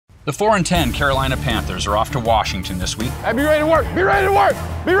The 4-10 Carolina Panthers are off to Washington this week. Hey, be ready to work! Be ready to work!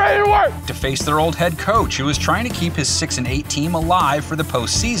 Be ready to work! To face their old head coach, who is trying to keep his 6-8 team alive for the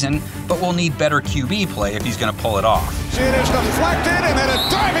postseason, but will need better QB play if he's going to pull it off. It is deflected and then a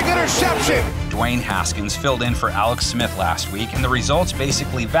diving interception. Dwayne Haskins filled in for Alex Smith last week, and the results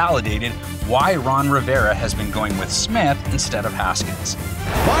basically validated why Ron Rivera has been going with Smith instead of Haskins.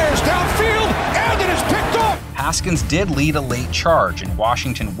 Fires downfield, and it is picked off. Haskins did lead a late charge, and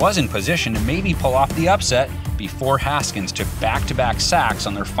Washington was in position to maybe pull off the upset before Haskins took back-to-back sacks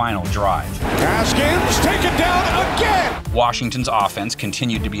on their final drive. Haskins taken down again! Washington's offense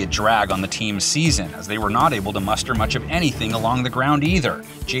continued to be a drag on the team's season, as they were not able to muster much of anything along the ground either.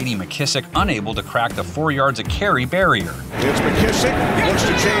 J.D. McKissick unable to crack the 4 yards a carry barrier. It's McKissick, looks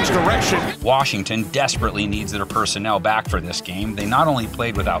to change direction. Washington desperately needs their personnel back for this game. They not only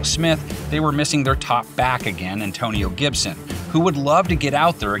played without Smith, they were missing their top back again, Antonio Gibson, who would love to get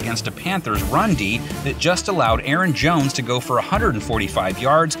out there against a Panthers run D that just allowed Aaron Jones to go for 145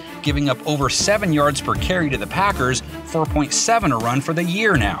 yards, giving up over 7 yards per carry to the Packers, 4.7 a run for the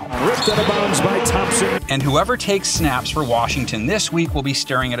year now. Ripped out of bounds by Thompson. And whoever takes snaps for Washington this week will be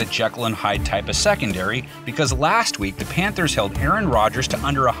staring at a Jekyll and Hyde type of secondary, because last week the Panthers held Aaron Rodgers to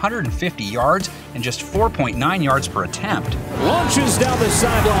under 150 yards and just 4.9 yards per attempt. Launches down the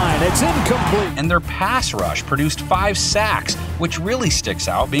sideline, it's incomplete. And their pass rush produced 5 sacks, which really sticks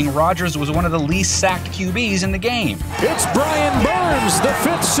out, being Rodgers was one of the least sacked QBs in the game. It's Brian Burns, the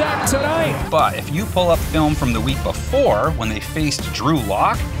 5th sack tonight. But if you pull up film from the week before, when they faced Drew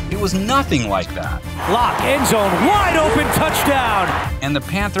Lock, it was nothing like that. Lock, end zone, wide open, touchdown! And the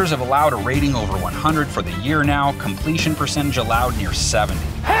Panthers have allowed a rating over 100 for the year now, completion percentage allowed near 70.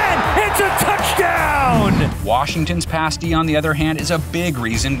 And it's a touchdown! Washington's pass D, on the other hand, is a big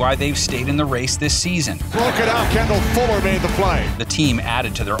reason why they've stayed in the race this season. Broke it out, Kendall Fuller made the play. The team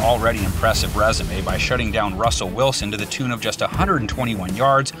added to their already impressive resume by shutting down Russell Wilson to the tune of just 121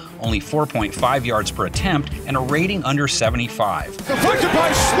 yards, only 4.5 yards per attempt, and a rating under 75. Deflected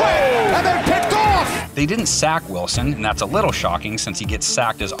by Slay, and then picked off! They didn't sack Wilson, and that's a little shocking since he gets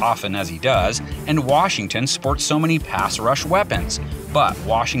sacked as often as he does, and Washington sports so many pass rush weapons. But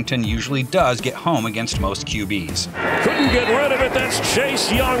Washington usually does get home against most QBs. Couldn't get rid of it, that's Chase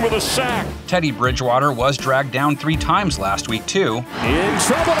Young with a sack. Teddy Bridgewater was dragged down 3 times last week too. In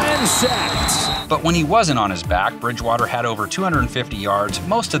trouble and sacked. But when he wasn't on his back, Bridgewater had over 250 yards,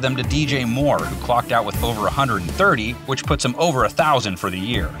 most of them to DJ Moore, who clocked out with over 130, which puts him over 1,000 for the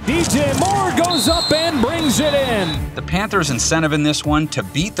year. DJ Moore goes up and brings it in. The Panthers' incentive in this one to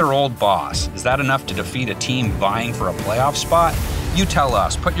beat their old boss. Is that enough to defeat a team vying for a playoff spot? You tell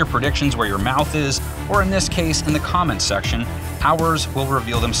us. Put your predictions where your mouth is, or in this case, in the comments section. Ours will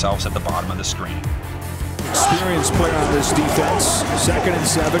reveal themselves at the bottom of the screen. Experienced player on this defense. 2nd and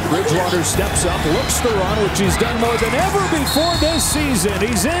 7. Bridgewater steps up, looks to run, which he's done more than ever before this season.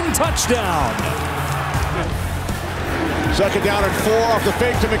 He's in, touchdown. 2nd down and 4 off the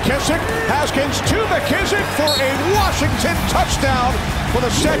fake to McKissick. Haskins to McKissick for a Washington touchdown for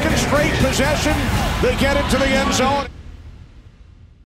the 2nd straight possession. They get into the end zone.